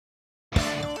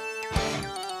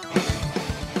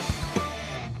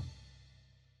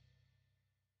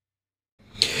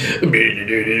don't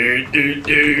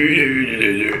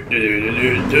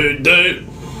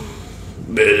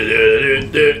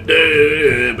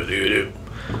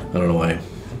know why.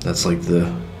 That's like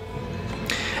the...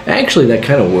 Actually, that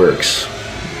kind of works.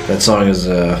 That song is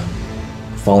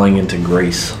Falling Into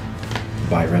Grace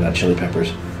by Red Hot Chili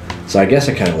Peppers. So I guess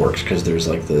it kind of works because there's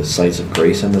like the sights of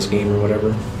grace in this game or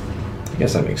whatever. I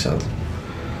guess that makes sense.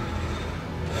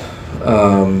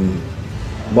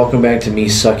 Welcome back to me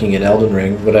sucking at Elden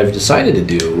Ring. What I've decided to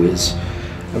do is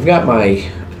I've got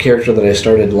my character that I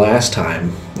started last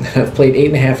time. I've played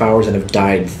 8.5 hours and have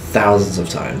died thousands of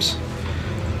times.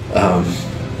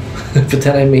 But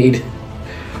then I made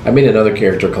another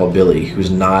character called Billy,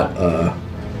 who's not a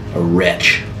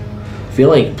wretch. I feel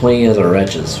like playing as a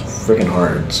wretch is freaking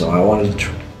hard, so I wanted to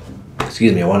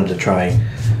try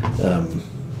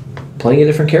playing a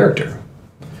different character.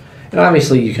 And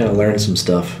obviously you kind of learn some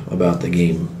stuff about the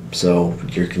game, so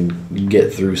you can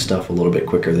get through stuff a little bit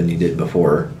quicker than you did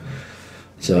before.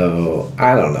 So,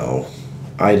 I don't know.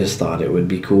 I just thought it would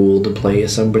be cool to play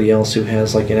as somebody else who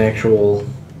has like an actual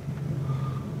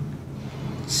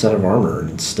set of armor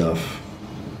and stuff.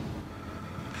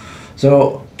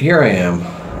 So, here I am.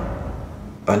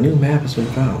 A new map has been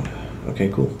found. Okay,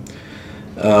 cool.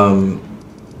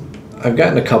 I've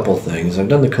gotten a couple things. I've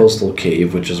done the coastal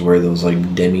cave, which is where those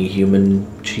like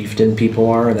demi-human chieftain people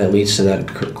are, and that leads to that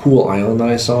cool island that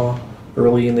I saw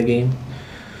early in the game.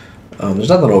 There's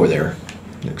nothing over there,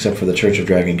 except for the Church of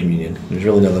Dragon Communion. There's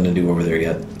really nothing to do over there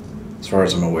yet, as far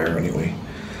as I'm aware, anyway.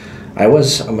 I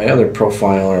was, on my other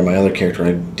profile, or my other character,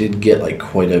 I did get like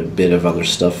quite a bit of other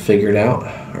stuff figured out,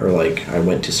 or like I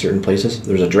went to certain places.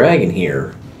 There's a dragon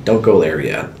here. Don't go there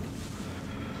yet.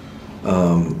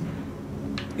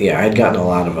 Yeah, I'd gotten a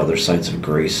lot of other sites of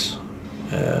grace,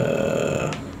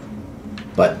 but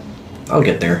I'll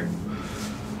get there.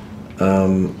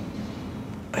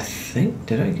 I think,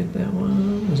 did I get that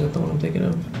one? Is that the one I'm thinking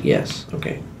of? Yes,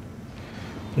 okay.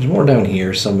 There's more down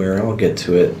here somewhere. I'll get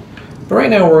to it. But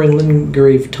right now we're in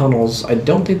Lingrave Tunnels. I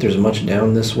don't think there's much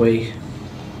down this way,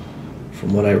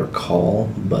 from what I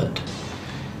recall, but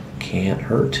can't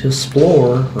hurt to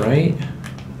explore, right?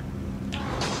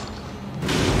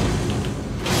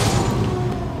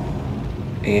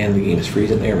 And the game is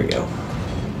freezing. There we go.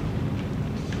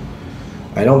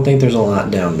 I don't think there's a lot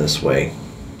down this way,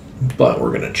 but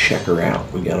we're gonna check her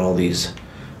out. We got all these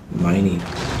mining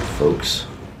folks.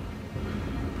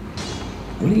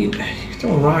 What are you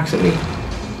throwing rocks at me?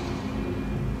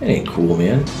 That ain't cool,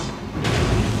 man.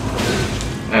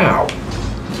 Ow!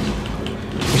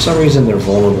 For some reason they're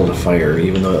vulnerable to fire,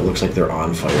 even though it looks like they're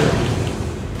on fire.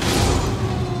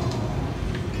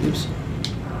 Oops.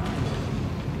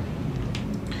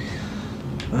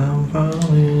 I'm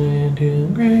falling into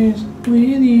grace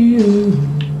with you.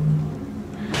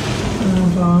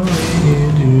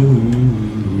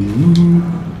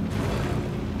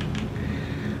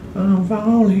 I'm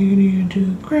falling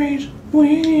into grace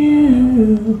with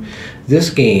you. This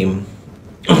game,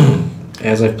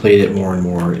 as I've played it more and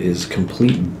more, is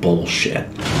complete bullshit.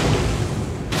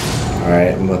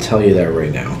 Alright, I'm gonna tell you that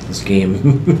right now. This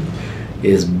game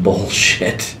is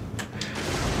bullshit.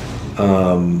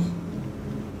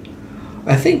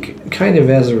 I think kind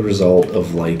of as a result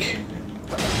of like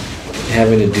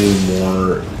having to do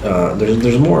more,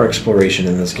 there's more exploration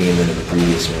in this game than in the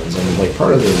previous ones, and like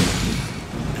part of the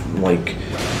like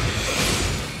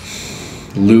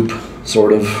loop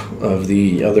sort of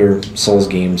the other Souls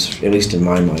games, at least in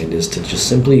my mind, is to just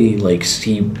simply like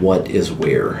see what is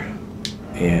where,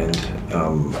 and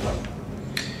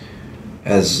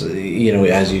as you know,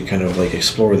 as you kind of like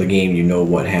explore the game, you know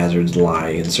what hazards lie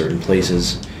in certain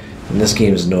places. And this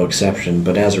game is no exception,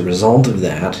 but as a result of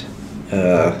that,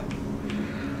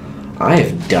 I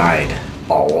have died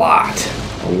a lot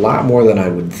more than I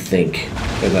would think,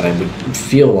 or that I would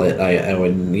feel like I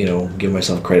would, you know, give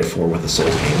myself credit for with a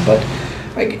Souls game. But,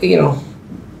 you know,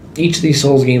 each of these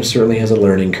Souls games certainly has a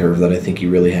learning curve that I think you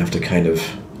really have to kind of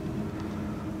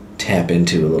tap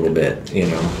into a little bit, you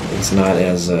know. It's not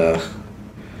as,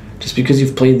 just because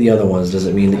you've played the other ones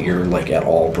doesn't mean that you're, like, at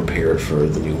all prepared for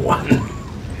the new one.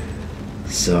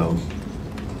 So,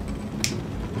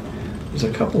 there's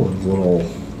a couple of little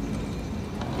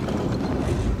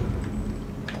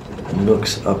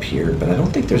nooks up here, but I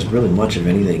don't think there's really much of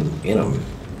anything in them.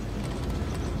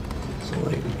 So,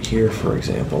 like here, for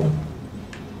example,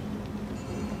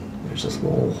 there's this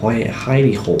little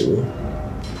hidey hole.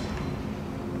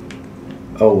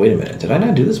 Oh, wait a minute. Did I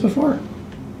not do this before?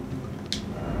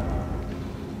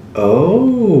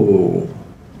 Oh.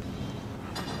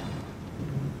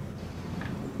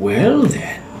 Well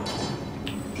then.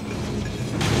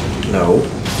 No.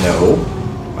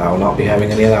 I will not be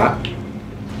having any of that.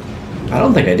 I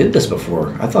don't think I did this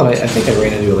before. I think I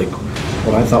ran into like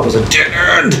what I thought was a dead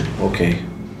end. Okay.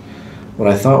 What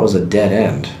I thought was a dead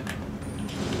end.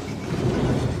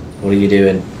 What are you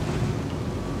doing?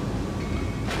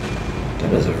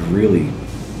 That is a really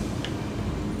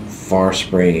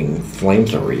far-spraying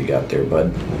flamethrower you got there,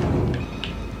 bud.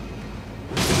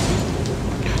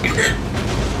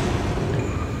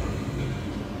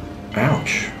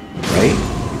 Ouch. Right?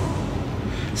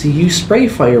 See, you spray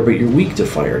fire, but you're weak to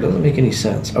fire. It doesn't make any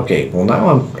sense. Okay, well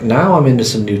now I'm into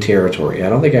some new territory. I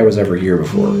don't think I was ever here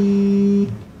before.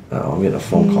 Oh, I'm getting a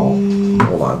phone call.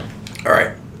 Hold on. All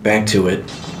right, back to it.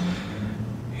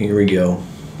 Here we go.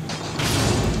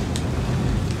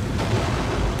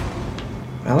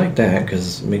 I like that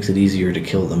because it makes it easier to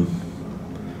kill them.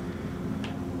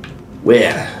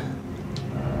 Where?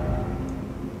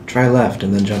 Try left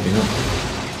and then jumping up.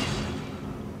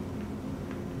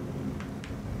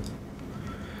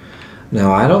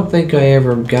 Now, I don't think I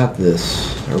ever got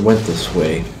this or went this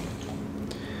way.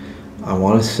 I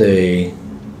want to say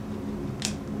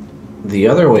the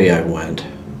other way I went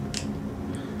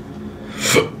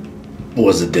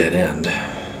was a dead end.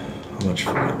 How much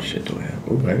fucking shit do I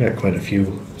have? Ooh, I got quite a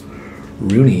few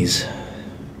Roonies.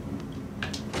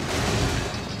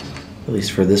 At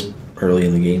least for this early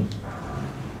in the game.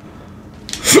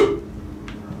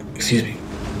 Excuse me.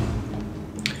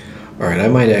 Alright, I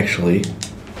might actually...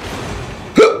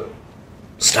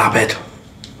 Stop it!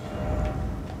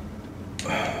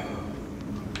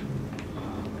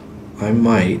 I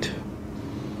might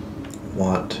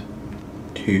want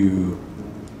to...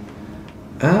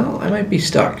 Well, I might be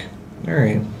stuck.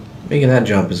 Alright. Making that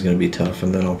jump is going to be tough,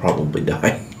 and then I'll probably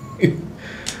die.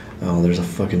 Oh, there's a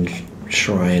fucking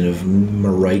shrine of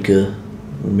Marika,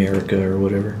 or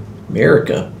whatever.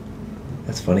 America.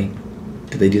 That's funny.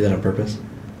 Did they do that on purpose?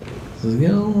 Let's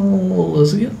get a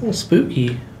little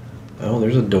spooky. Oh,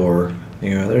 there's a door.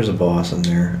 Yeah, there's a boss in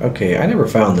there. Okay, I never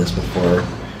found this before.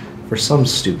 For some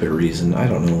stupid reason. I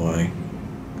don't know why.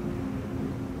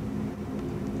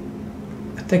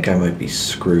 I think I might be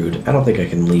screwed. I don't think I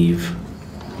can leave.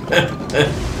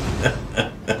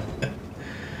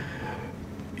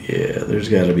 Yeah, there's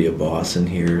got to be a boss in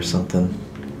here or something.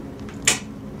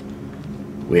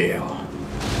 Well,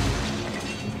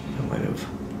 I might have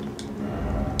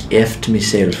effed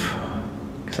myself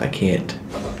because I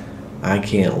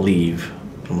can't leave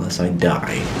unless I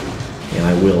die, and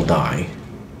I will die.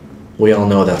 We all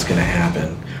know that's going to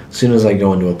happen. As soon as I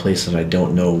go into a place that I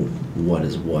don't know what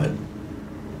is what,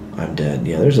 I'm dead.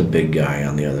 Yeah, there's a big guy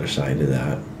on the other side of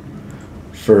that.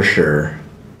 For sure.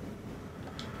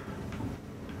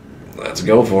 Let's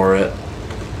go for it.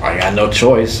 I got no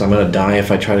choice. I'm going to die if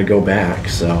I try to go back,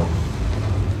 so...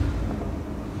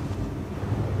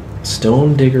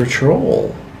 Stone Digger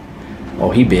Troll.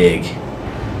 Oh, he big.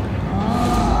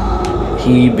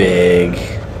 He big.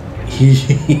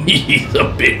 He's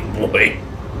a big boy.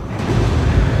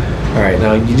 Alright,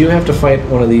 now you do have to fight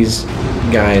one of these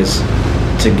guys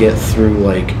to get through,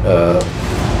 like, a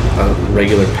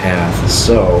regular path,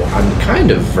 so I'm kind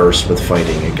of versed with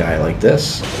fighting a guy like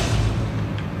this.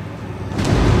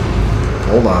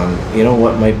 Hold on. You know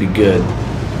what might be good?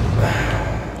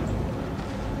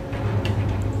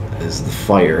 Is the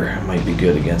fire might be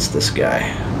good against this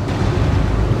guy.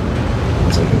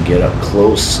 Once I can get up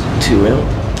close to him.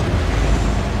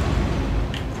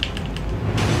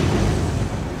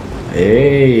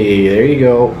 Hey, there you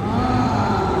go.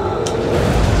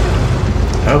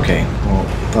 Okay, well,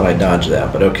 thought I dodged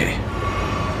that, but okay.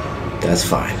 That's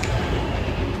fine.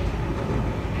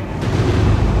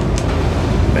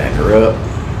 Back her up.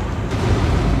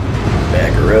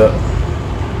 Back her up.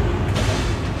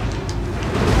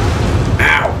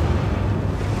 Ow!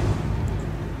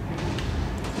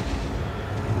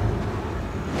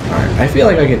 Alright, I feel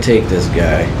like I can take this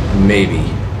guy. Maybe.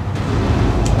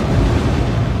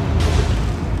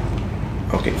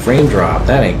 Okay, frame drop.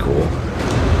 That ain't cool.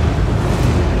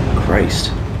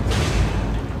 Christ.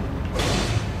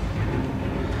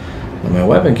 Well, my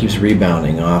weapon keeps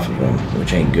rebounding off of him,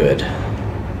 which ain't good.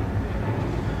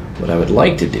 What I would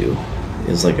like to do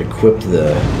is, like, equip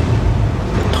the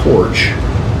torch.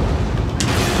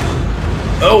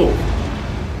 Oh!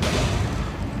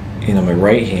 You know, my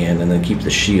right hand, and then keep the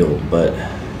shield, but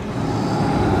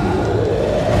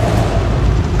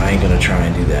I ain't gonna try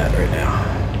and do that right now.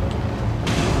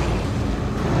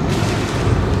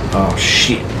 Oh,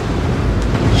 shit.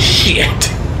 Shit!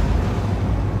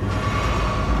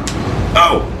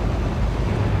 Oh!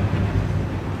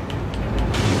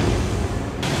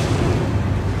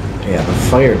 Yeah, the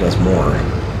fire does more.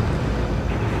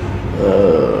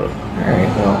 Alright,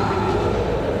 well.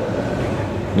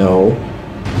 No.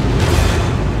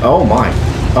 Oh my.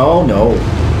 Oh no.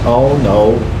 Oh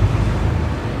no.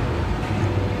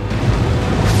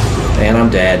 And I'm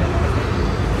dead.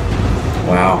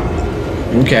 Wow.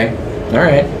 Okay.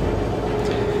 Alright.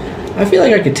 I feel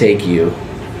like I could take you.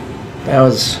 That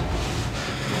was...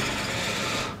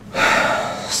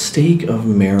 Stake of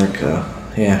America.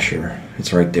 Yeah, sure.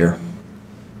 It's right there.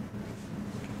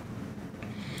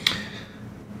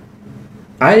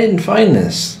 I didn't find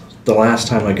this the last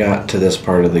time I got to this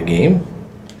part of the game.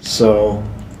 So...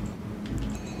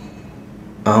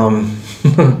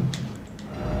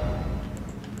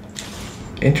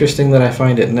 Interesting that I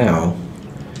find it now.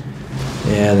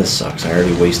 Yeah, this sucks. I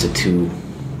already wasted 2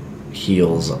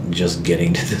 heals just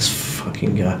getting to this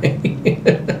fucking guy.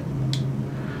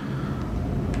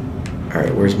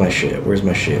 Alright, where's my shit? Where's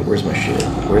my shit? Where's my shit?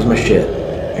 Where's my shit?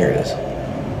 Here it is.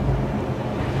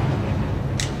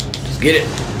 Just get it.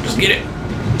 Just get it.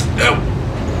 Oh!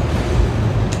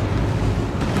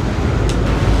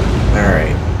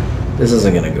 Alright. This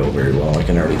isn't gonna go very well. I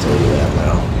can already tell you that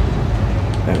now.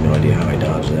 I have no idea how I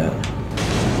dodged that.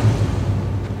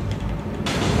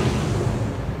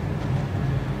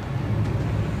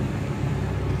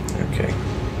 Okay.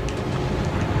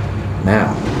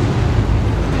 Now.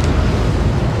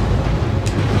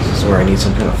 This is where I need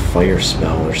some kind of fire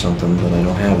spell or something, but I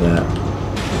don't have that.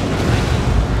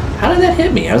 How did that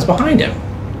hit me? I was behind him.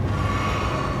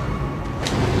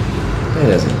 That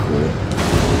isn't cool.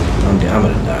 I'm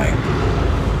gonna die.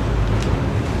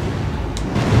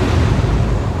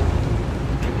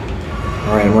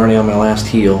 Alright, I'm already on my last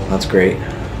heal. That's great.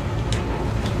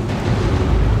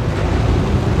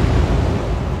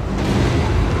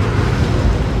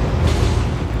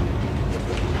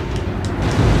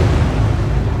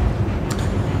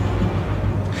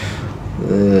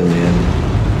 Man.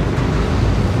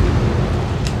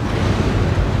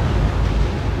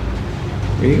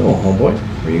 Where you going, homeboy?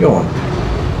 Where you going?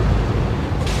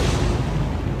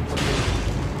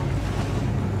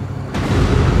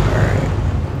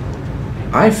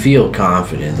 I feel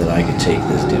confident that I could take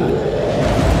this dude.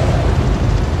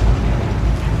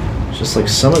 It's just like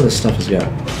some of this stuff has got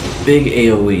big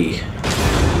AoE.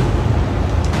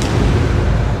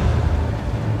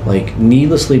 Like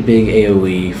needlessly big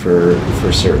AoE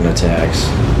for certain attacks.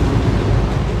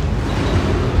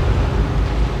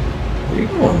 Where you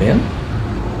going, man?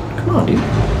 Come on, dude.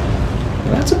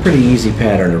 Now, that's a pretty easy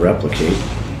pattern to replicate.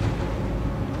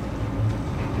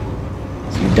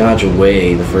 Dodge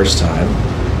away the first time,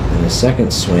 and the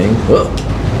second swing, whoa,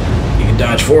 you can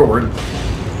dodge forward.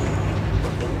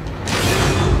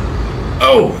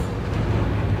 Oh!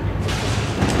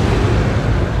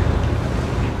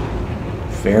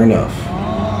 Fair enough.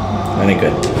 That ain't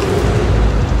good.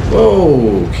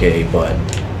 Whoa, okay, bud.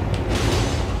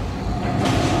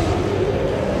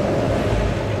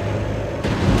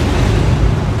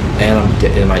 And I'm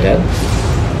dead. Am I dead?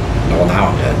 Oh, now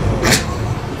I'm dead.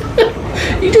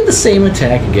 You did the same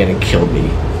attack again and killed me.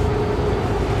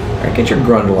 Alright, get your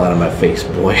grundle out of my face,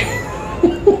 boy.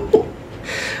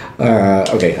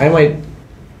 Okay, I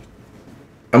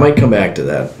might come back to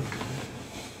that.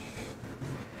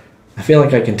 I feel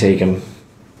like I can take him,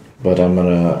 but I'm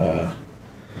gonna...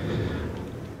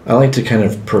 I like to kind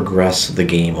of progress the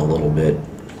game a little bit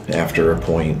after a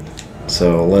point.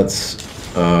 So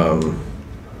let's...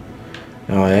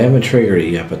 Now, I haven't triggered it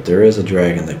yet, but there is a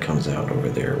dragon that comes out over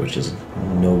there, which is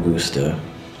no gusta.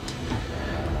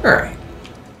 Alright.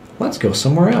 Let's go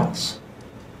somewhere else.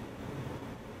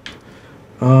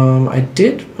 I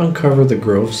did uncover the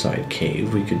Groveside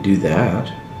Cave. We could do that.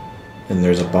 And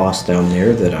there's a boss down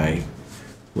there that I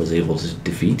was able to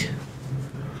defeat.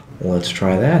 Let's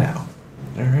try that out.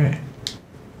 Alright.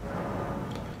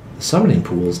 The summoning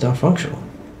pool is now functional.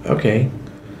 Okay.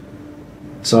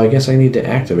 So I guess I need to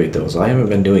activate those. I haven't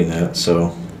been doing that,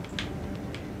 so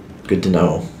good to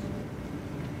know.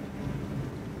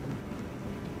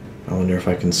 I wonder if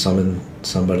I can summon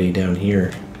somebody down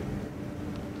here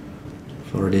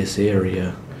for this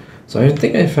area. So I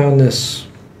think I found this...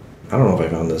 I don't know if I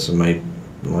found this in my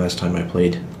last time I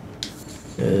played.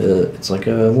 It's like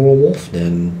a little wolf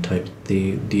den type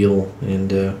deal,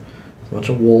 and a bunch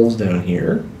of wolves down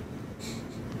here.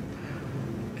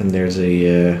 And there's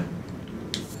a...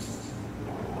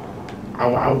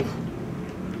 Ow, ow.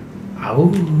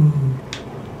 Ow.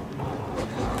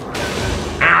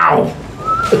 Ow!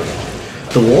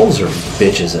 The wolves are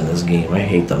bitches in this game. I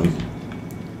hate them.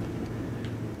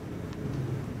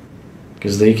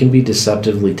 Because they can be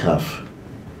deceptively tough.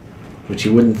 Which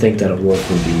you wouldn't think that a wolf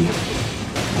would be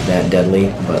that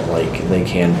deadly, but like, they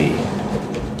can be.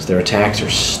 So their attacks are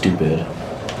stupid.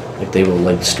 Like, they will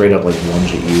like straight up like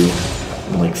lunge at you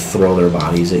like throw their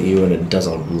bodies at you, and it does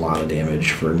a lot of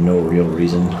damage for no real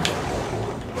reason.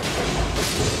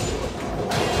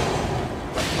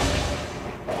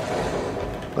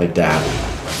 Like that.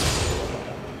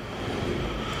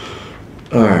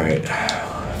 Alright.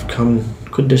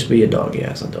 Could this be a dog?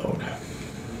 Yeah, it's a dog.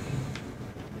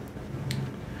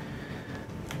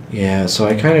 Yeah, so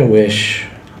I kind of wish...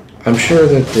 I'm sure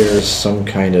that there's some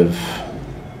kind of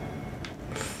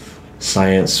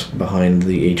science behind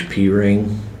the HP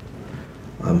ring.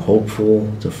 I'm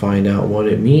hopeful to find out what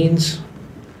it means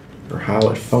or how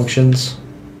it functions.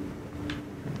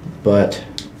 But...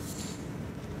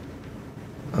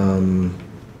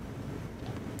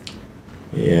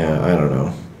 yeah, I don't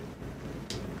know.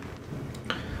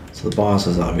 So the boss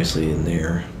is obviously in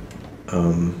there.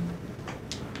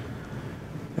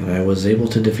 And I was able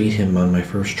to defeat him on my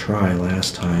first try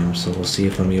last time, so we'll see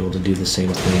if I'm able to do the same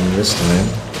thing this time.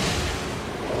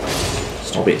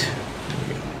 Stop it.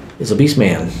 It's a beast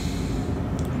man.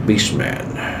 Beast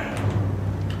man.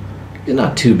 He's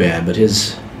not too bad, but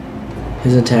his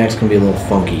attacks can be a little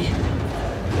funky.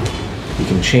 You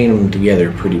can chain them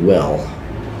together pretty well.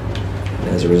 And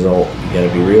as a result, you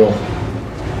gotta be real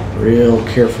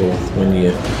careful when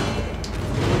you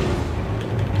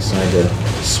decide to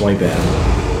swipe at him.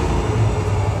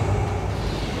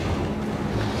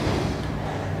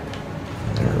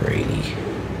 Alrighty.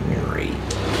 Alright.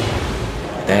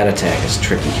 That attack is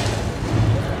tricky.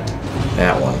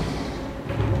 That one.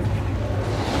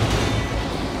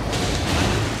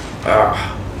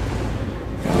 Ah.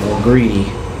 Got a little greedy.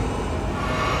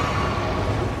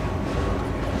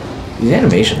 These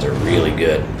animations are really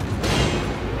good.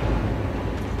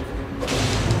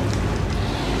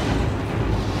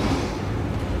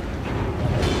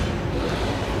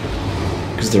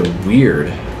 Because they're weird.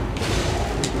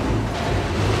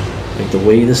 Like the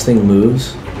way this thing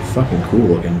moves, fucking cool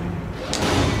looking.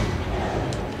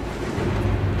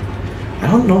 I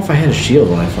don't know if I had a shield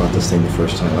when I fought this thing the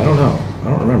first time. I don't know. I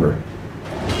don't remember.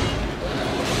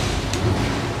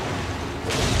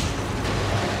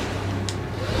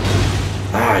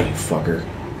 Ah, you fucker.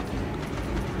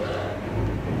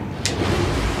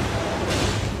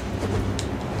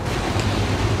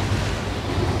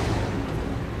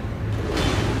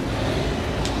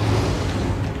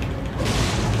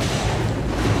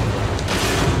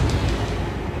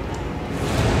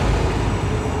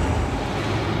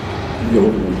 Yo,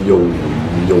 yo,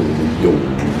 yo, yo,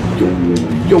 yo,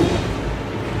 yo.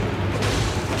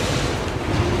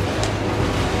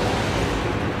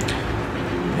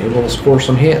 Able to score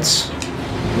some hits.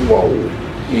 Whoa.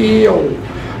 Yo.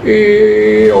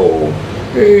 Yo.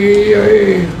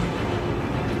 Hey.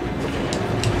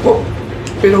 Whoa.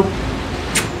 Biddle.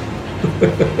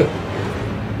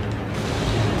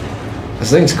 This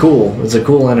thing's cool. It's a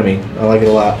cool enemy. I like it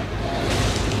a lot.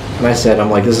 And I said, I'm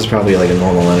like, this is probably like a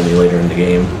normal enemy later in the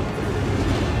game.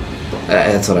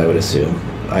 That's what I would assume.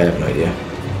 I have no idea.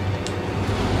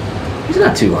 He's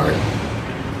not too hard.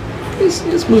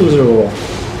 His moves are a little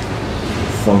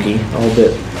funky, a little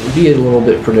bit. Be a little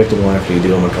bit predictable after you do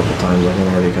them a couple times. Like I'm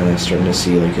already kind of starting to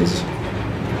see like his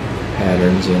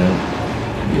patterns, you know.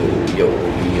 Yo, yo,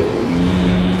 yo,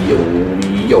 yo,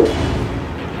 yo.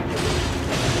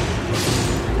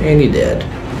 And he dead.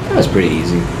 That was pretty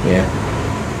easy, yeah.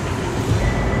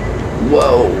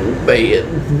 Whoa, man,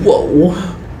 whoa.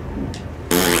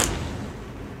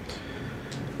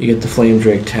 You get the Flame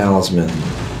Drake Talisman,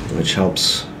 which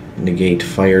helps negate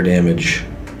fire damage.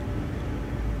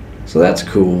 So that's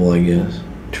cool, I guess.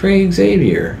 Trey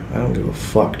Xavier. I don't give a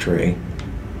fuck, Trey.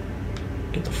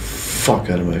 Get the fuck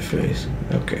out of my face.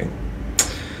 Okay.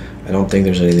 I don't think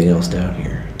there's anything else down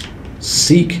here.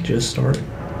 Seek just started.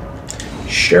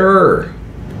 Sure.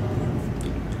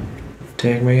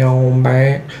 Take me on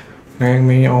back. Take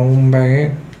me on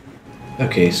back.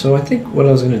 Okay, so I think what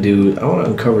I was going to do, I want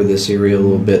to uncover this area a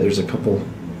little bit. There's a couple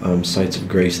sites of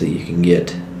grace that you can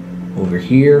get over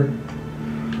here.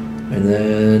 And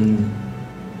then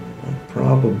I'll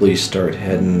probably start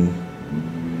heading...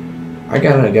 I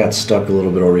kind of got stuck a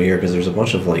little bit over here because there's a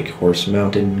bunch of like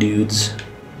horse-mounted dudes.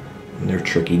 And they're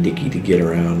tricky-dicky to get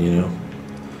around, you know.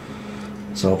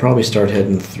 So I'll probably start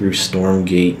heading through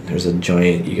Stormgate. There's a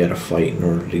giant you gotta fight in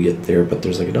order to get there, but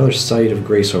there's like another site of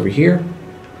grace over here.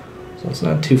 So it's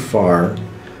not too far.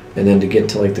 And then to get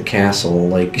to like the castle,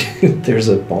 like there's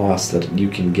a boss that you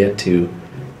can get to,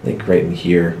 I think right in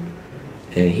here.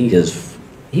 And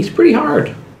he's pretty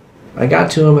hard. I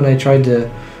got to him and I tried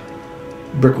to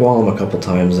brick wall him a couple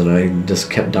times and I just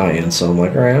kept dying. So I'm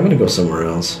like, alright, I'm gonna go somewhere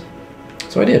else.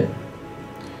 So I did.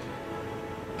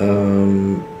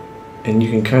 And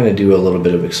you can kind of do a little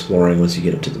bit of exploring once you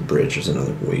get up to the bridge. There's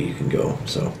another way you can go.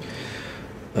 So,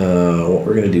 what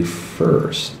we're going to do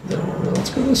first, though,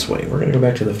 let's go this way. We're going to go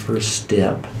back to the first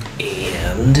step.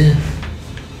 And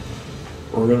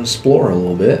we're going to explore a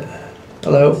little bit.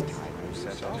 Hello.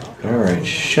 Alright,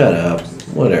 shut up.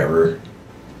 Whatever.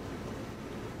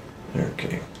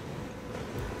 Okay.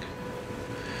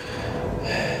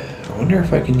 I wonder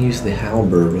if I can use the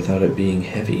halberd without it being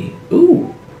heavy.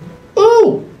 Ooh!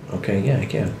 Ooh! Okay, yeah, I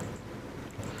can.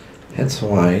 That's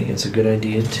why it's a good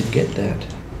idea to get that.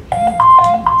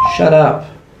 Shut up!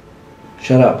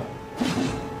 Shut up.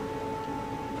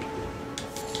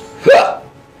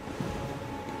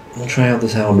 We'll try out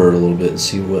this halberd a little bit and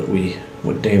see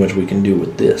what damage we can do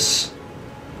with this.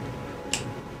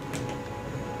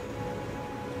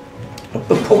 Up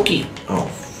the pokey! Oh,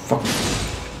 fuck.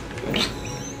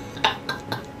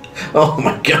 Oh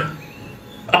my god.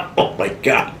 Oh my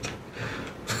god.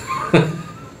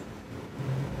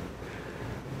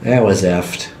 That was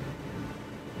effed.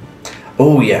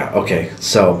 Oh yeah, okay,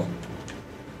 so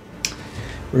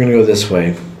we're gonna go this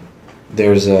way.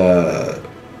 There's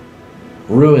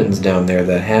ruins down there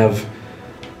that have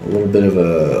a little bit of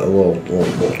a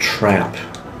little trap.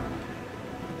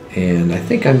 And I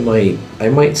think I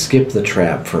might skip the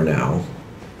trap for now.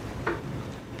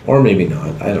 Or maybe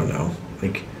not, I don't know.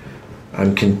 Like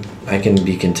I can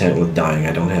be content with dying.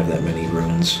 I don't have that many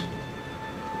runes.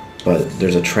 But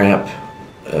there's a trap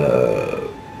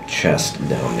chest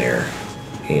down there,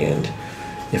 and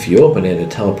if you open it,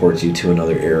 it teleports you to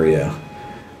another area,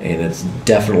 and it's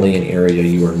definitely an area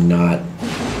you are not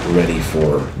ready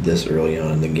for this early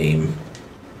on in the game.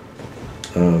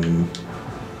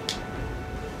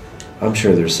 I'm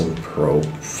sure there's some pro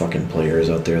fucking players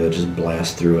out there that just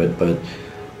blast through it, but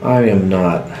I am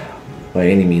not by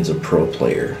any means a pro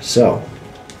player, so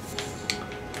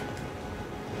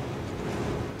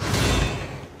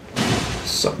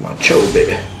suck my cho,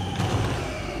 baby.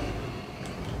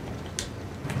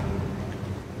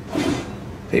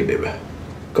 Hey, baby.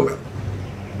 Come here.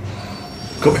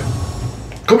 Come here.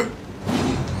 Come here.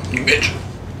 You bitch.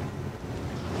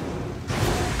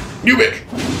 You bitch.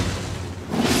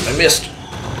 I missed.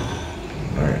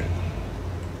 Alright.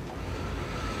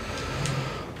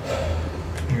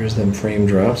 Here's them frame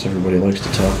drops everybody likes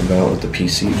to talk about with the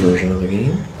PC version of the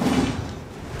game.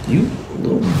 You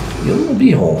little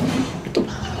beehole. Get the...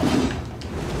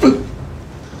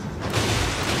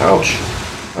 Ouch.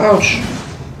 Ouch.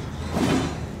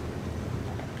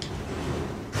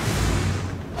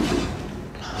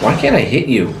 Why can't I hit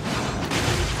you?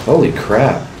 Holy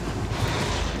crap.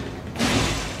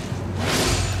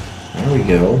 There we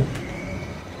go.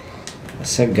 I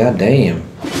said goddamn.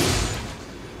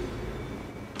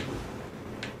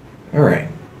 Alright.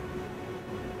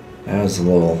 That was a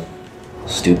little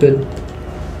stupid.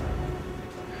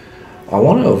 I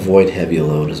want to avoid heavy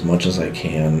load as much as I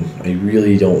can. I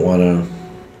really don't want to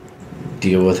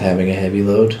deal with having a heavy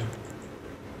load.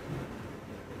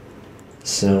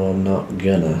 So I'm not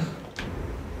gonna.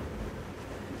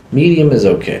 Medium is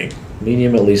okay.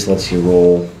 Medium at least lets you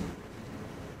roll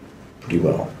pretty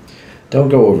well. Don't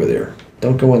go over there.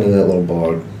 Don't go into that little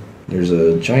bog. There's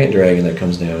a giant dragon that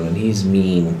comes down and he's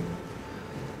mean.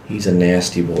 He's a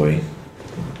nasty boy.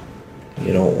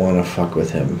 You don't want to fuck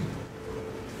with him.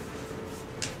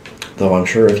 Though I'm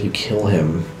sure if you kill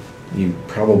him, you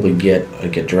probably get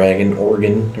like a dragon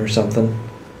organ or something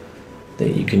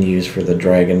that you can use for the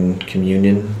dragon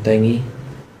communion thingy.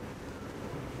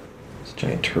 It's a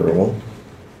giant turtle.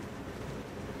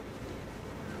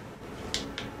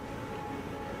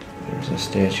 There's a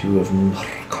statue of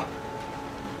Marco.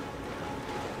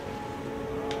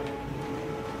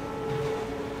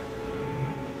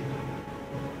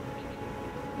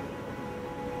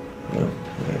 Oh,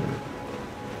 whatever.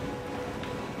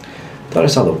 Thought I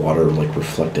saw the water like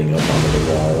reflecting up onto the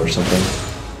wall or something.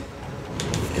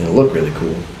 And it looked really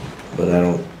cool, but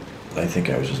I think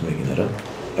I was just making that up.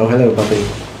 Oh, hello, puppy.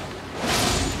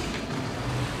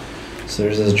 So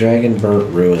there's this dragon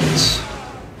burnt ruins.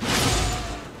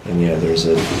 And yeah, there's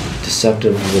a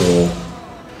deceptive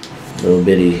little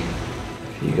bitty.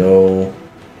 If you go,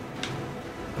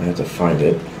 I have to find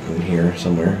it in here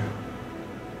somewhere.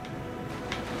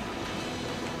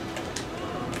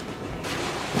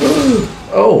 Woo!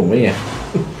 Oh man.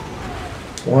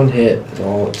 One hit is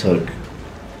all it took.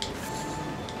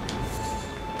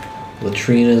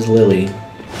 Latrina's Lily.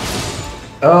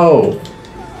 Oh!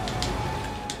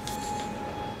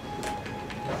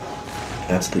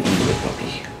 That's the evil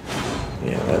puppy.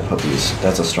 Yeah,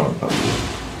 that's a strong puppy.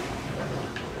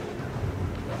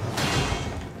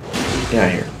 Get out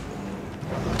of here.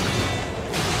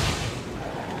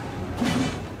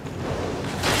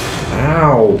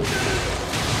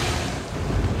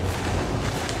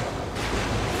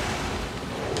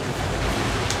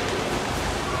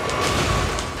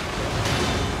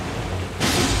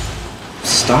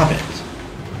 stop it.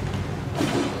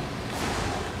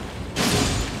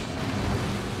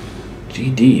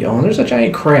 GD. Oh, and there's a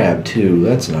giant crab, too.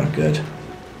 That's not good.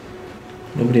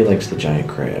 Nobody likes the giant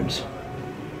crabs.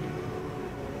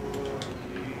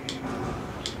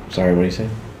 Sorry, what do you say?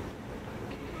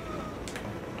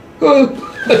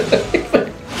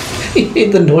 He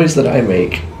made the noise that I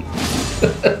make.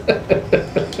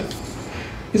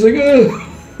 He's like, oh.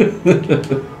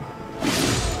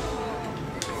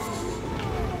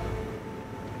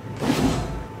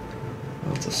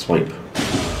 Oh, it's a swipe.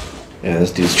 Yeah,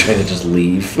 this dude's trying to just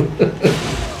leave.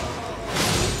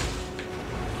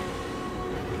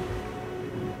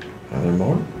 Are there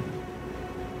more?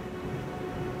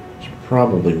 There's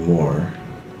probably more.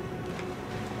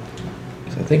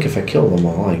 Because I think if I kill them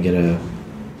all, I get a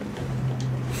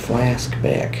flask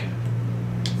back.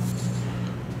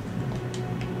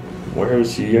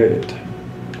 Where's he at?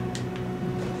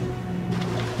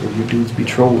 Where you dudes be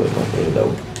trolling? Okay,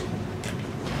 though.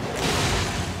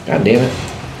 God damn it.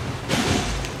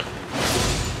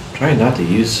 I'm trying not to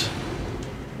use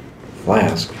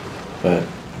flask, but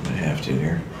I'm gonna have to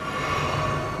here.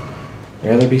 I'd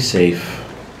rather be safe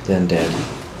than dead.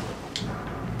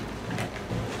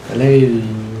 Hello.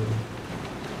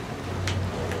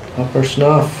 Upper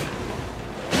snuff.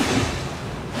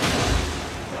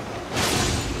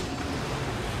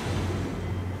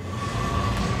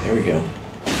 There we go.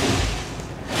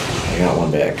 I got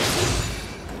one back.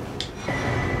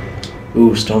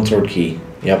 Ooh, stone sword key.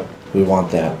 Yep, we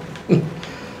want that.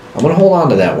 I'm gonna hold on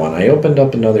to that one. I opened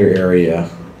up another area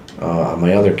on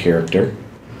my other character.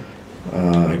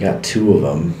 I got 2 of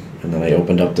them, and then I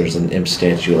opened up, there's an imp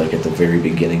statue like at the very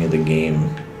beginning of the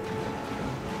game.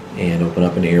 And open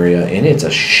up an area, and it's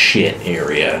a shit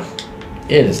area.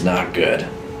 It is not good.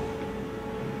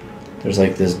 There's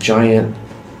like this giant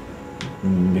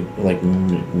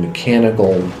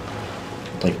mechanical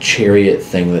like chariot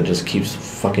thing that just keeps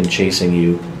fucking chasing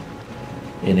you,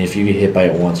 and if you get hit by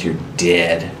it once, you're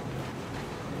dead.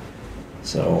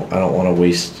 So I don't want to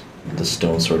waste the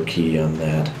stone sword key on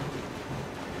that.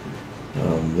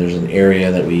 There's an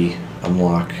area that we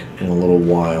unlock in a little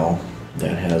while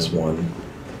that has one,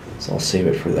 so I'll save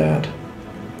it for that.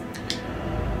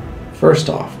 First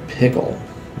off, pickle.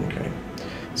 Okay,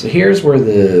 so here's where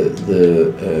the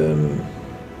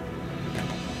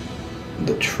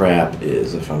trap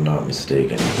is, if I'm not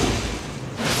mistaken.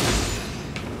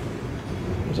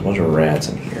 There's a bunch of rats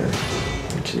in here,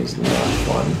 which is not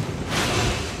fun.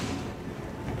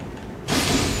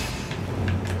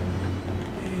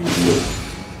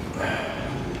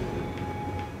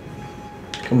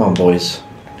 Come on, boys.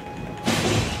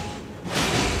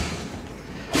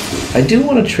 I do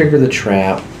want to trigger the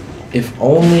trap, if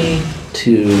only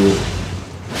to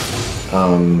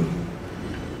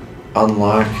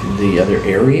unlock the other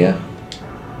area.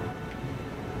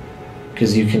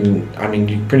 Because you can, I mean,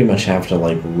 you pretty much have to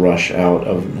like rush out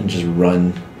of and just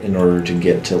run in order to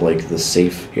get to like the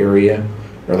safe area,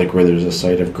 or like where there's a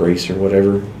site of grace or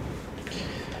whatever.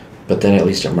 But then at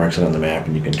least it marks it on the map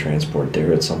and you can transport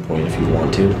there at some point if you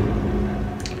want to.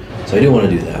 So I do want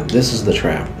to do that. This is the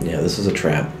trap. Yeah, this is a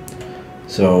trap.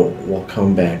 So we'll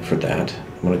come back for that.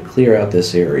 I'm going to clear out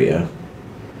this area.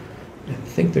 I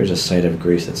think there's a site of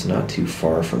grace that's not too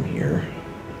far from here.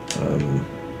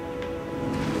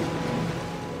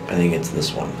 I think it's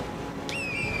this one.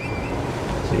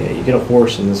 So yeah, you get a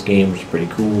horse in this game, which is pretty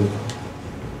cool.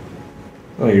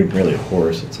 Oh, you're really a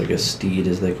horse. It's like a steed,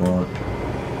 as they call it.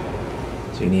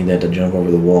 So you need that to jump over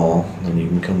the wall. And then you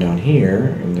can come down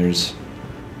here, and there's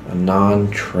a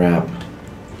non-trap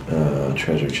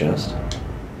treasure chest.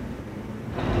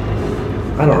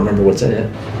 I don't remember what's in it,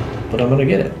 but I'm gonna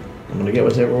get it. I'm gonna get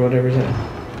whatever's in it.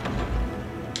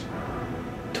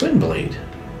 Twin blade.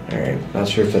 Alright, not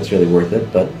sure if that's really worth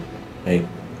it, but hey,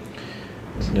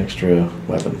 it's an extra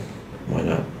weapon. Why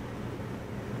not?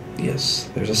 Yes,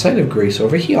 there's a site of grace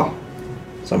over here.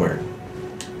 Somewhere.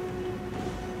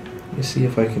 Let me see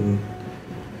if I can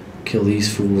kill these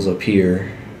fools up here.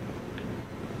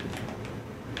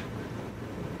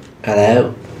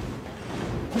 Hello?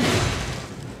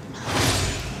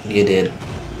 You did.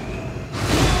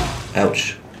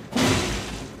 Ouch.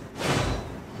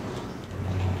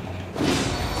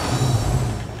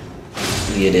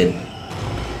 You did.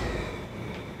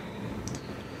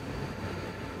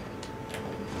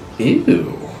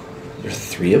 Ew.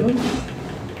 There's 3 of them?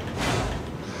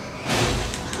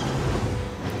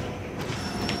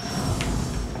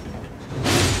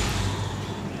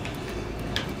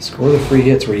 Score the free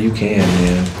hits where you can,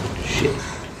 man. Shit.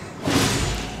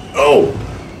 Oh!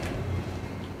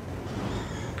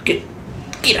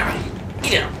 Get out.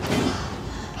 Get out.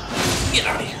 Get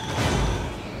out of here.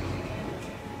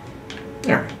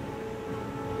 Alright.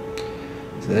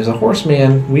 So there's a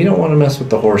horseman. We don't want to mess with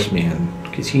the horseman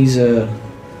because he's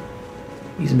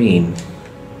mean.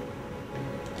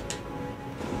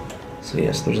 So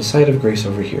yes, there's a site of grace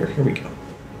over here. Here we go.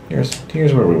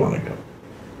 Here's where we want to go.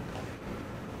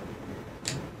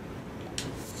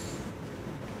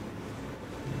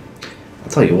 I'll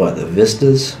tell you what, the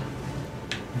vistas,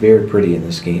 very pretty in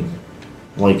this game.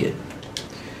 Like it.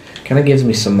 Kind of gives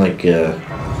me some like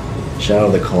Shadow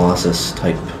of the Colossus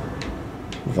type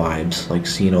vibes, like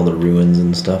seeing all the ruins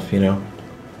and stuff, you know.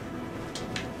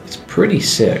 It's pretty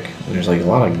sick. There's like a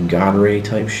lot of God Ray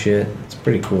type shit. It's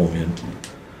pretty cool, man.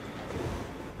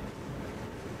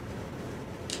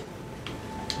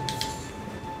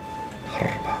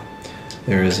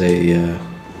 There is a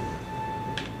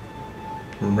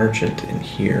merchant in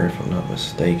here, if I'm not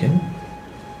mistaken.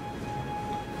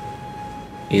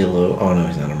 Elo. Oh no,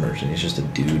 he's not a merchant. He's just a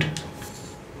dude.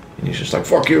 And he's just like,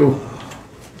 fuck you.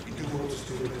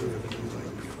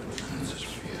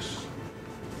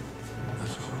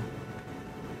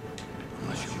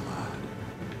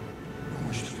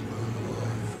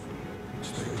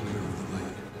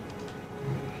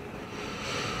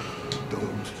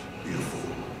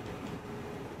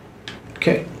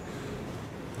 Okay.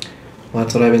 Well,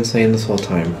 that's what I've been saying this whole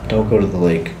time. Don't go to the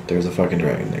lake. There's a fucking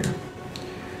dragon there.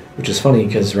 Which is funny,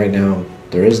 because right now,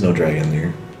 there is no dragon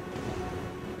there.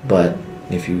 But,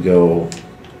 if you go...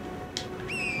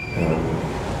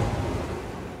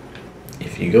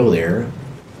 there...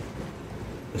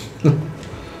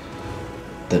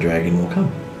 the dragon will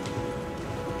come.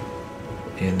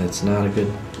 And it's not a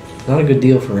good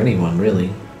deal for anyone,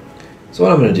 really. So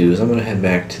what I'm going to do is I'm going to head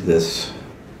back to this...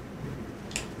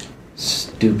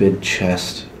 stupid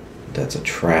chest that's a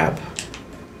trap.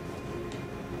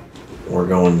 We're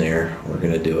going there. We're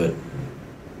gonna do it.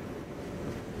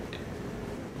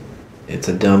 It's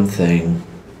a dumb thing,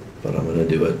 but I'm gonna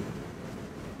do it.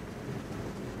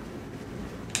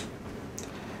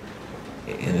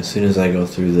 And as soon as I go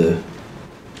through the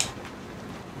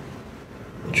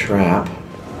trap,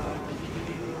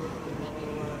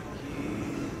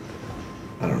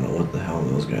 I don't know what the hell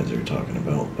those guys are talking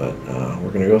about, but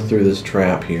we're gonna go through this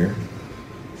trap here.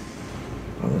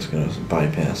 I'm just gonna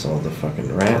bypass all the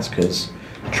fucking rats, cause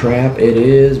trap it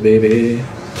is, baby.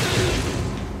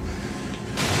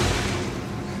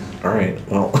 Alright,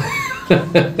 well,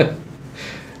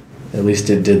 at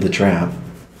least it did the trap.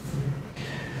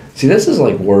 See, this is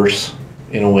like worse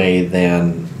in a way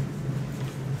than...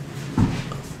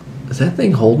 Is that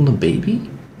thing holding a baby?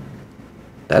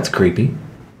 That's creepy.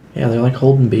 Yeah, they're like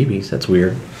holding babies. That's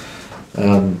weird.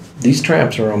 These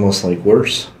traps are almost like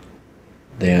worse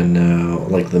than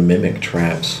like the mimic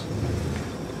traps.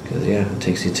 Because yeah, it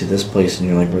takes you to this place and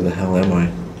you're like, where the hell am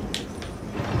I?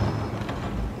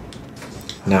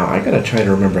 Now, I gotta try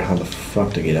to remember how the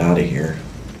fuck to get out of here.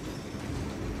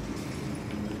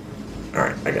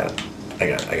 Alright, I got it. I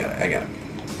got it.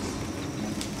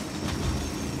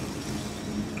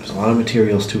 There's a lot of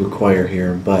materials to acquire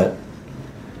here, but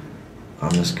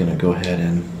I'm just gonna go ahead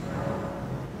and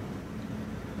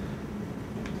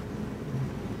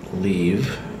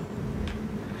leave.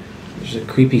 There's a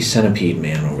creepy centipede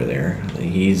man over there.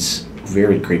 He's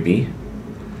very creepy.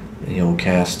 And he'll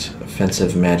cast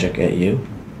offensive magic at you,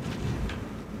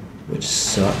 which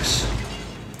sucks,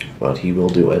 but he will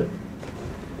do it.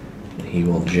 And he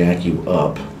will jack you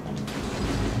up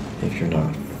if you're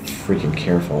not freaking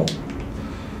careful.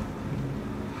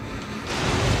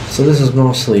 So this is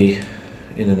mostly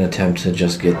in an attempt to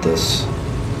just get this.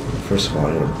 First of all,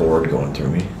 I got a board going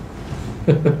through me.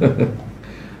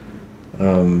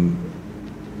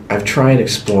 I've tried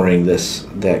exploring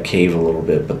that cave a little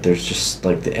bit, but there's just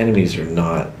like the enemies are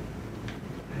not.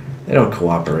 They don't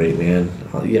cooperate, man.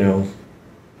 You know.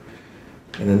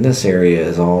 And then this area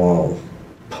is all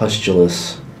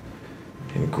pustulous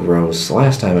and gross.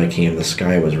 Last time I came, the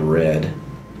sky was red.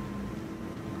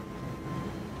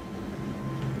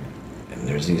 And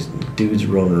there's these dudes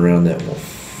roaming around that will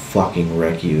fucking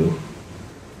wreck you.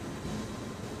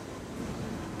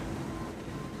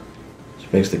 Which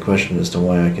begs the question as to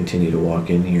why I continue to walk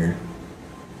in here.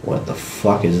 What the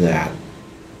fuck is that?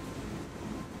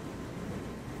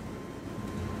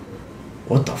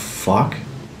 What the fuck?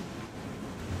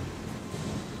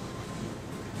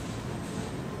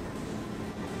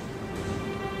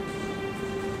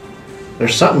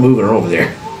 There's something moving over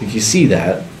there. If you see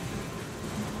that.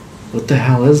 What the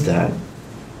hell is that?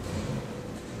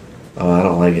 Oh, I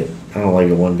don't like it. I don't like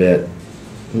it one bit.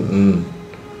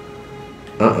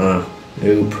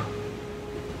 Nope.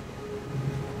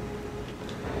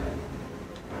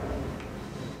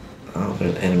 Oh Oh,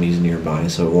 there's enemies nearby,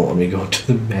 so it won't let me go to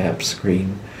the map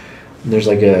screen. And there's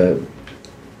like a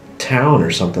town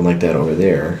or something like that over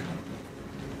there.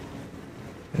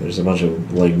 And there's a bunch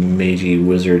of like magey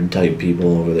wizard type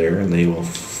people over there, and they will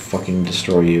fucking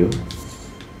destroy you.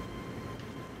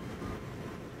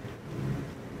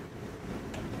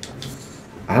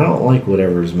 I don't like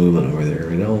whatever's moving over there.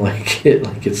 I don't like it.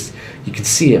 Like it's, you can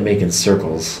see it making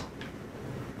circles.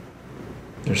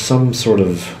 There's some sort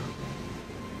of,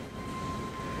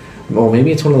 oh,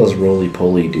 maybe it's one of those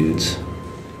roly-poly dudes.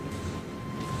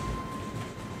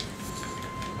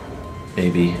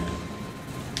 Maybe.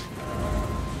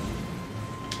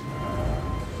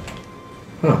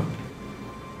 Huh.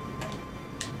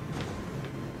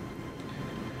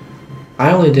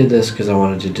 I only did this because I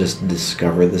wanted to just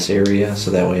discover this area,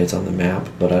 so that way it's on the map,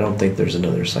 but I don't think there's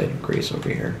another site of grace over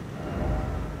here.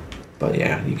 But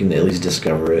yeah, you can at least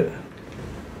discover it.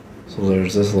 So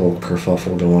there's this little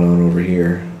kerfuffle going on over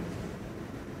here.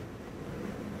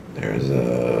 There's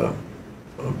a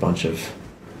bunch of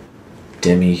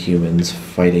demi-humans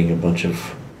fighting a bunch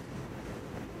of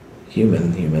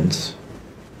humans.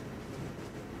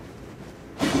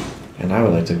 And I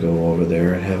would like to go over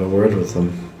there and have a word with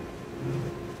them.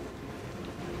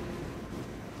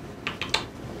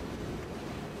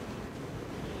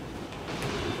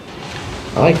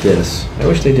 I like this. I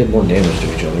wish they did more damage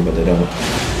to each other, but they don't.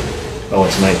 Oh,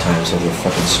 it's nighttime, so they're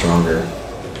fucking stronger.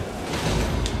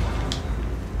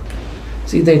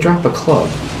 See, they drop a club.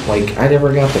 Like, I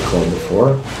never got the club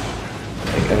before.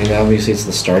 Like, I mean, obviously it's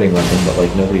the starting weapon, but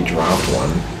like, nobody dropped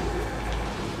one.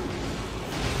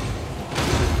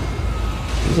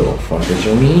 These little fuckers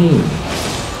are mean.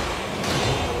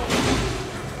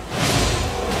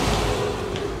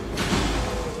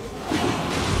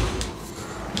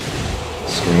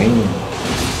 String.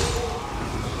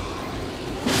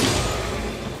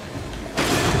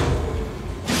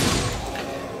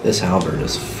 This halberd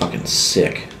is fucking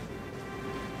sick.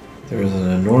 There's an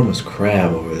enormous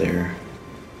crab over there.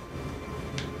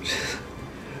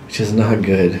 Which is not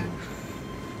good.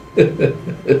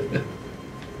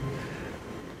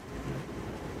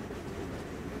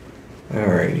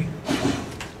 Alrighty.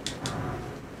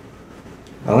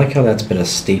 I like how that's been a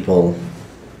staple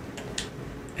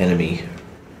enemy.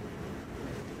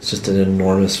 It's just an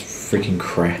enormous freaking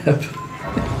crab.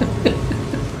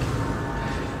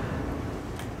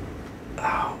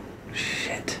 Oh,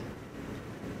 shit.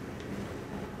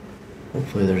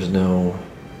 Hopefully there's no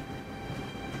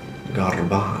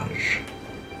garbage.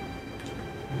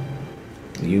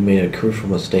 You made a crucial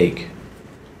mistake.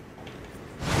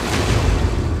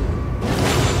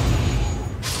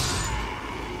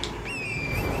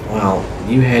 Well,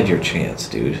 you had your chance,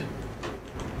 dude.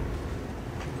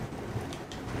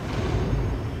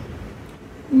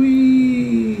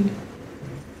 Whee!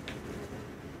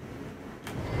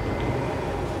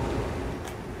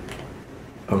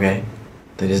 Okay.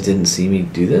 They just didn't see me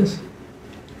do this?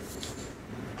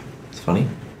 It's funny.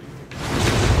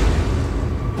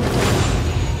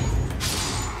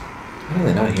 How do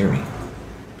they not hear me?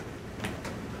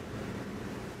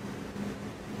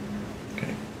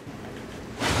 Okay.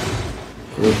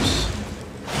 Oops.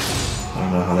 I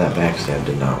don't know how that backstab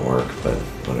did not work, but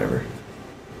whatever.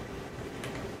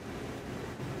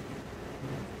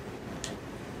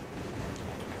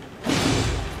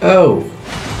 Oh!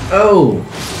 Oh!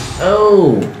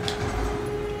 Oh!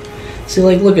 See,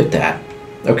 like, look at that.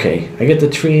 Okay, I get the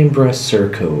tree and breast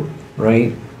surcoat,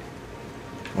 right?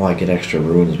 Well, I get extra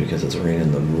runes because it's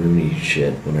raining the runey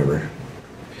shit, whatever.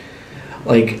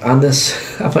 Like, on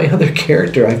this, on my other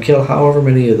character, I've killed however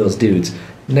many of those dudes.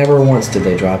 Never once did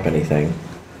they drop anything.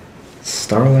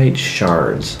 Starlight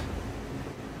shards.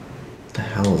 What the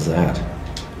hell is that?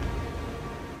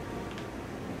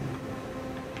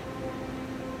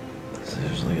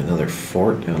 There's like another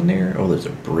fort down there. Oh, there's a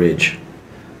bridge.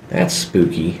 That's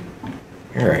spooky.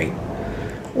 Alright.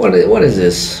 What is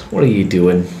this? What are you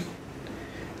doing?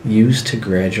 Used to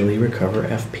gradually recover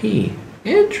FP.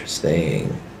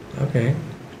 Interesting. Okay.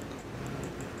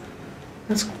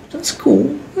 That's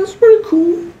cool. That's pretty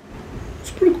cool.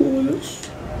 That's pretty cool, I guess.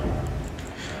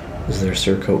 Is their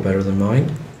surcoat better than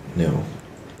mine? No.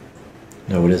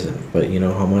 No, it isn't. But you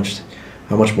know how much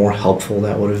more helpful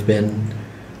that would have been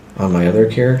on my other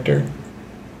character?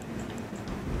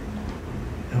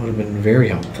 That would have been very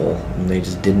helpful. And they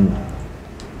just didn't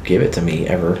give it to me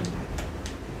ever.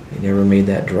 They never made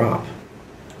that drop.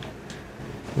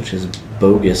 Which is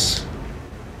bogus.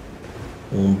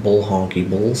 Bull honky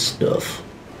bull stuff.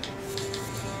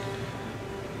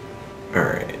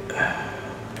 Alright.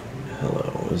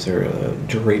 Hello. Is there a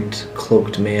draped,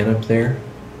 cloaked man up there?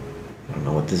 I don't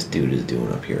know what this dude is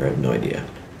doing up here. I have no idea.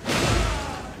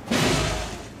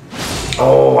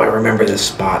 Oh, I remember this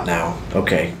spot now.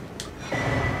 Okay.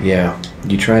 Yeah,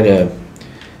 you try to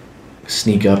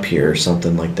sneak up here or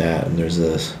something like that, and there's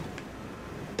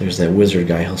that wizard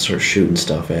guy. He'll start shooting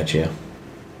stuff at you.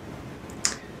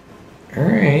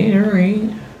 Alright,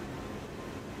 alright.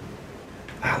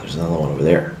 Ah, there's another one over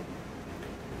there.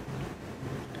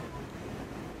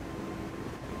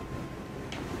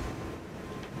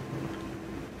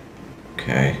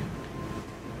 Okay.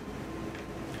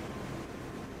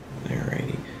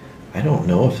 Alrighty. I don't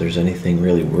know if there's anything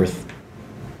really worth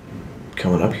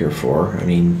coming up here for. I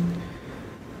mean,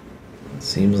 it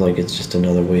seems like it's just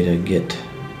another way to get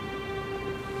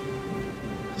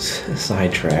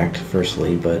sidetracked,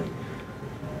 firstly, but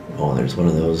oh, there's one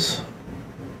of those,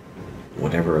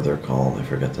 whatever they're called, I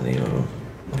forgot the name of them.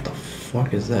 What the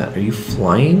fuck is that? Are you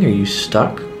flying? Are you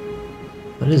stuck?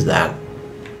 What is that?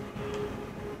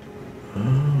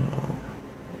 Oh.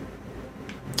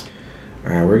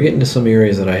 Alright, we're getting to some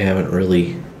areas that I haven't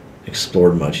really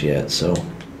explored much yet, so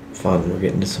fun. We're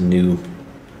getting to some new,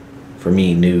 for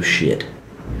me, new shit.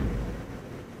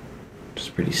 Which is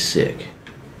pretty sick.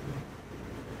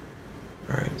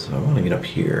 Alright, so I want to get up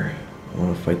here. I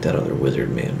want to fight that other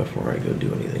wizard man before I go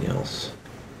do anything else.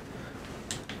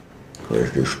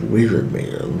 Where's this wizard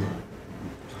man?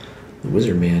 The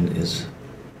wizard man is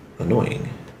annoying.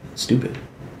 Stupid.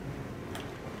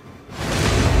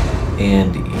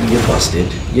 And you're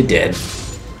busted. You're dead.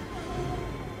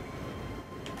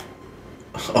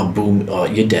 Oh, boom. Oh,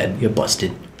 you're dead. You're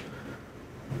busted.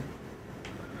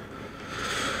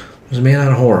 There's a man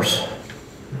on a horse.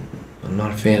 I'm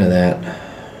not a fan of that.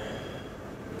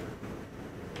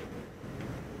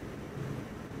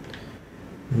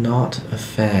 Not a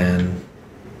fan.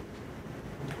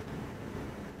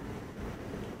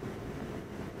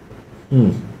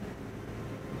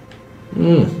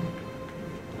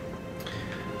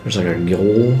 There's like a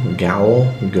gowl.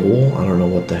 I don't know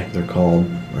what the heck they're called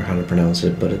or how to pronounce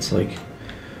it, but it's like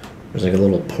there's like a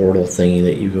little portal thingy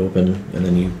that you open and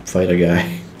then you fight a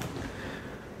guy.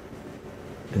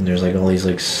 And there's like all these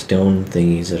like stone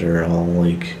thingies that are all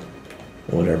like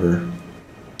whatever.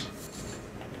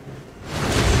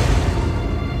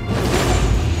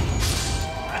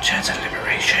 A chance at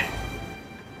liberation.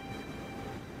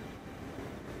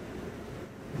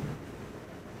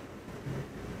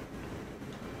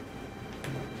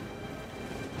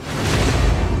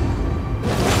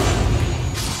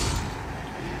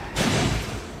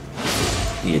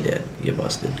 You dead. You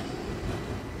busted.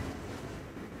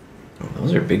 Oh,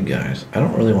 those are big guys. I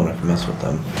don't really want to mess with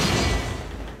them.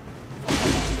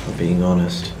 For being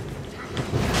honest.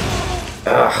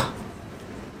 Ugh.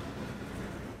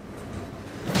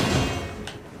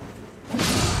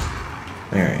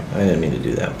 Alright, I didn't mean to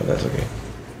do that, but that's okay.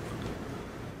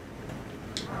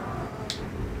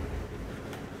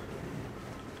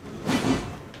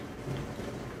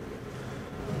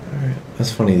 Alright,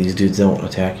 that's funny, these dudes don't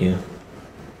attack you.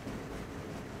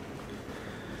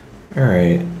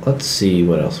 Alright, let's see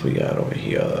what else we got over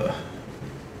here.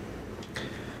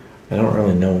 I don't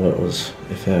really know what was,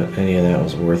 if any of that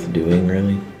was worth doing,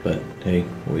 really. But, hey,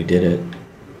 we did it.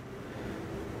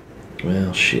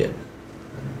 Well, shit.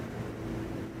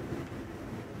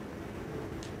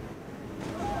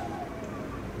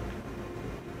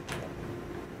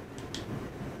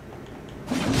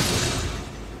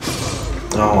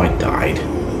 Oh, I died.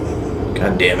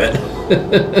 God damn it.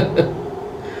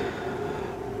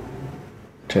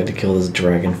 Tried to kill this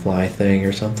dragonfly thing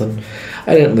or something.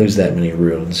 I didn't lose that many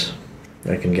runes.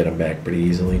 I can get them back pretty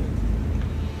easily.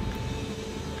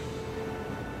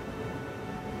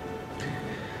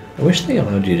 I wish they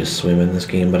allowed you to swim in this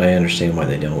game, but I understand why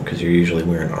they don't, because you're usually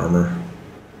wearing armor.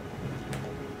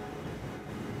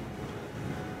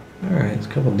 Alright, it's a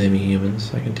couple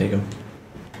demi-humans. I can take them.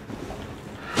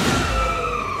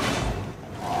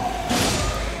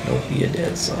 Nope, you're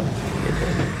dead, son. You're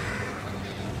dead.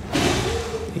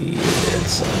 You're dead,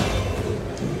 son.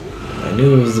 I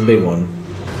knew it was the big one.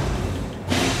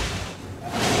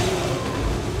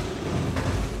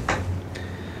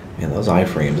 Man, those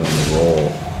iframes on the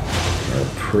roll are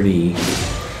pretty...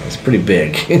 It's pretty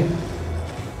big.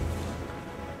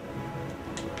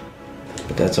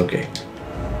 But that's okay.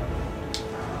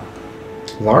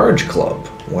 Large club.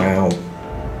 Wow.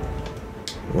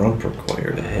 Rump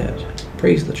required ahead.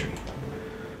 Praise the tree.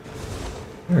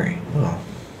 Alright, well.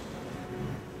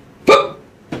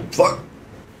 Fuck!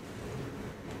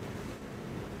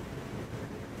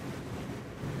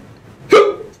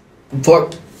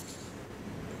 Fuck!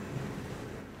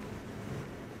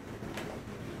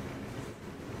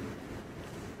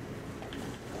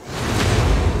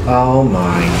 Oh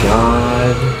my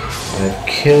god. I've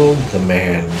killed the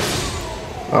man.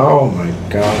 Oh my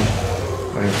god.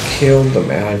 I've killed the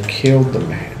man. I've killed the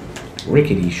man.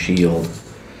 Rickety shield.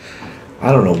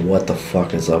 I don't know what the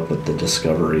fuck is up with the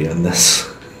discovery on this.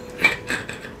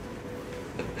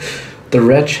 The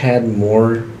wretch had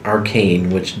more arcane,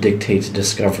 which dictates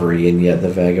discovery, and yet the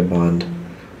vagabond,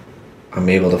 I'm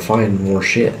able to find more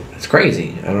shit. It's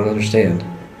crazy. I don't understand.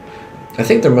 I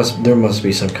think there must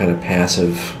be some kind of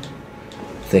passive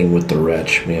thing with the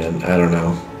wretch, man. I don't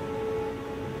know.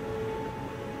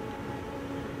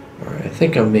 Alright, I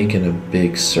think I'm making a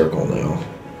big circle now.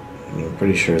 I'm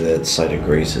pretty sure that Site of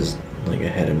Grace is like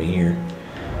ahead of me here.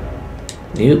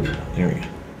 Nope. There we go.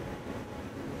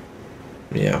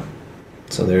 Yeah.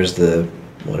 So there's the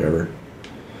whatever.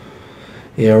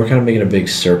 Yeah, we're kind of making a big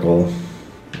circle.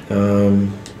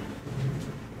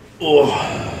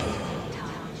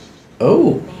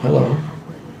 Oh, hello.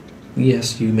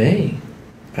 Yes, you may.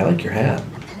 I like your hat.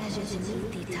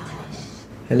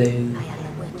 Hello.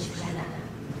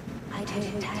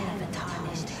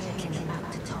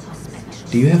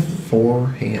 Do you have 4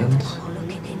 hands?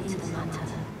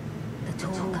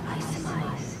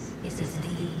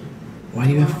 Why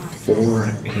do you have 4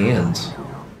 hands?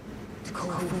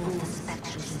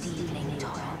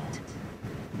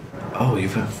 Oh,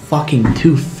 you've got fucking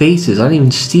 2 faces. I didn't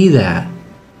even see that.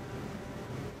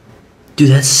 Dude,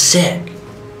 that's sick.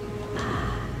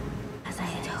 As I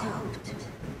had hoped,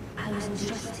 I was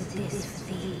entrusted this for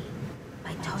thee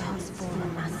by Torrent's former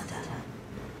master.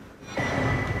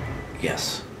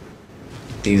 Yes.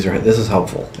 This is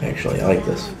helpful, actually. I like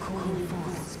this.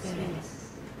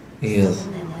 Yes.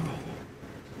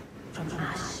 From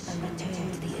ash and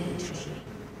return to the earth tree,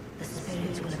 the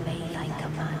spirits will obey thy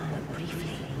command but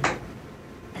briefly.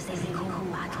 As they recall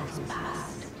battles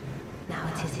past, now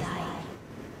it is thine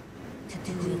to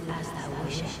do it as thou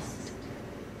wishest.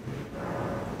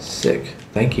 Sick.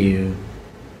 Thank you.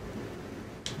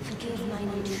 Forgive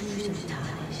mine intrusion,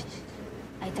 tarnished.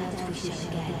 I doubt we shall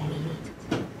again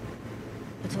meet.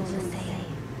 But all the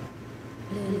same,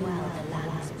 learn well the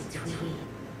lands between.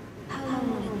 How long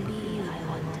will it be, I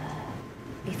wonder,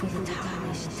 before the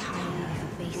tarnished tire of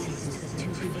faces to the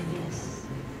 2 fingers?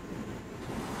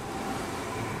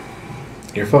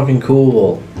 You're fucking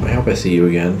cool. I hope I see you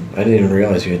again. I didn't even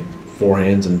realize you had 4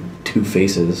 hands and 2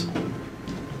 faces.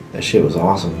 That shit was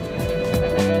awesome.